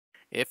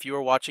If you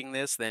are watching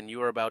this, then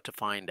you are about to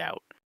find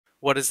out.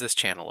 What is this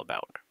channel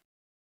about?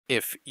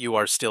 If you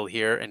are still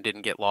here and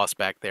didn't get lost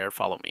back there,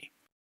 follow me.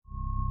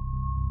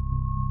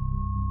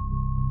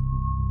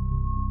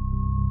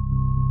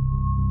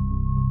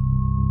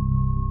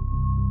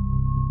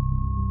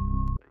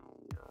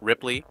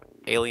 Ripley,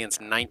 Aliens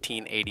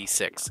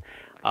 1986.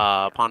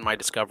 Upon my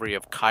discovery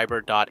of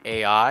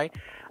Kyber.ai,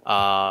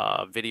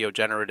 video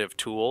generative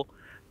tool,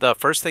 the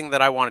first thing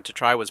that I wanted to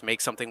try was make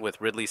something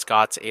with Ridley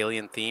Scott's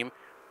Alien theme.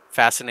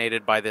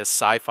 Fascinated by this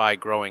sci-fi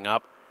growing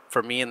up.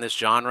 For me in this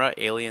genre,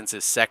 Aliens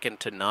is second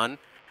to none.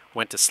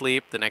 Went to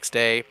sleep the next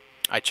day.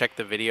 I checked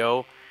the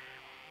video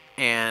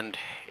and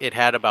it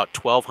had about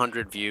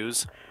 1,200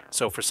 views.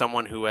 So for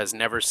someone who has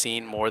never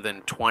seen more than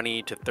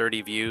 20 to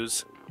 30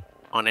 views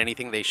on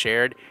anything they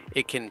shared,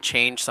 it can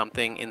change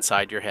something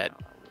inside your head.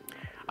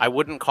 I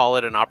wouldn't call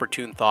it an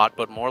opportune thought,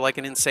 but more like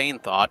an insane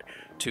thought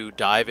to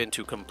dive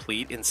into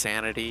complete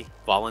insanity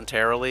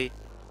voluntarily.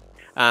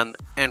 And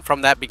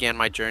from that began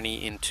my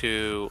journey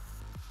into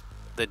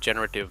the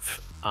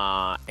generative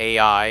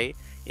AI.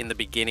 In the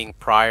beginning,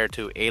 prior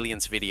to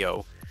Aliens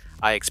video,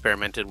 I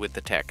experimented with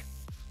the tech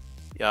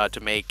to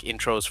make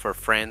intros for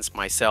friends,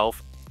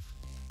 myself,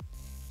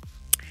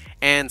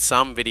 and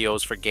some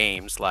videos for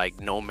games like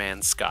No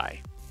Man's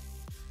Sky.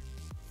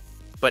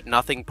 But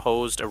nothing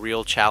posed a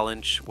real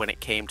challenge when it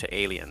came to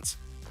Aliens.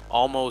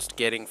 Almost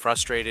getting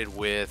frustrated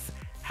with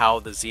how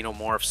the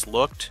xenomorphs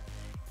looked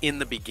in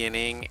the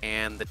beginning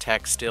and the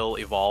tech still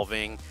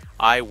evolving.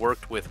 I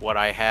worked with what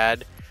I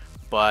had,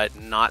 but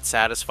not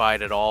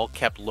satisfied at all,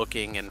 kept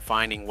looking and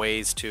finding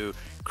ways to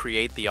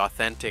create the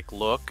authentic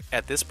look.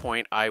 At this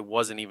point, I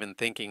wasn't even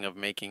thinking of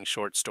making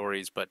short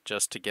stories, but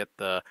just to get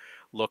the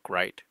look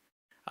right.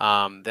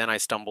 Then I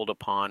stumbled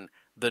upon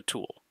the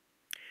tool.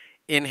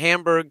 In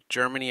Hamburg,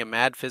 Germany, a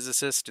mad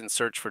physicist in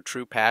search for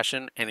true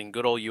passion, and in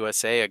good old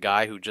USA, a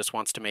guy who just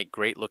wants to make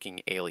great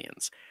looking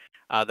aliens.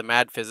 The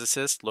mad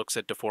physicist looks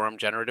at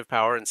deformed generative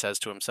power and says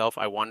to himself,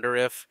 I wonder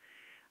if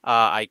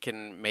I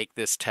can make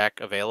this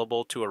tech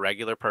available to a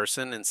regular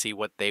person and see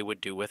what they would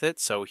do with it.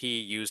 So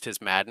he used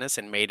his madness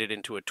and made it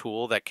into a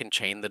tool that can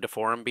chain the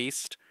deformed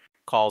beast,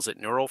 calls it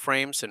Neural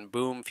Frames, and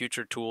boom,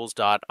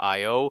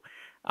 futuretools.io.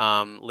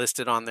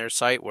 Listed on their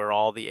site where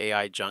all the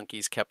AI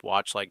junkies kept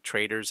watch like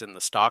traders in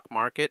the stock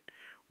market.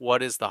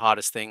 What is the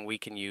hottest thing we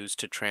can use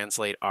to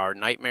translate our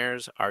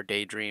nightmares, our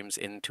daydreams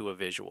into a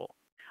visual?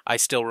 I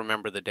still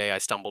remember the day I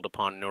stumbled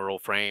upon Neural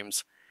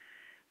Frames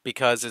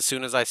because as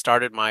soon as I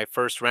started my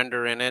first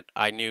render in it,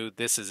 I knew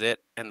this is it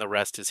and the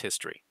rest is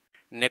history.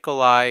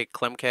 Nikolai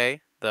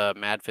Klimke, the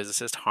mad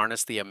physicist,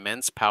 harnessed the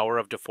immense power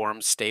of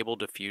Deform's stable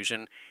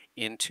diffusion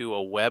into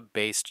a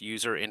web-based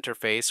user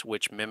interface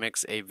which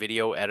mimics a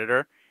video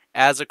editor.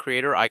 As a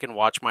creator, I can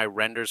watch my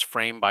renders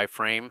frame by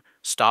frame,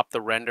 stop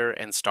the render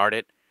and start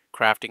it,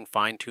 crafting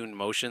fine-tuned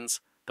motions.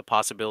 The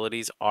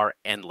possibilities are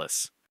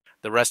endless.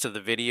 The rest of the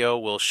video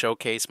will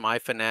showcase my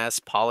finesse,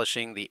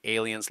 polishing the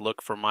aliens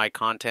look for my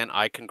content.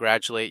 I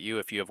congratulate you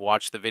if you have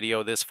watched the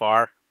video this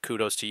far.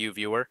 Kudos to you,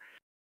 viewer.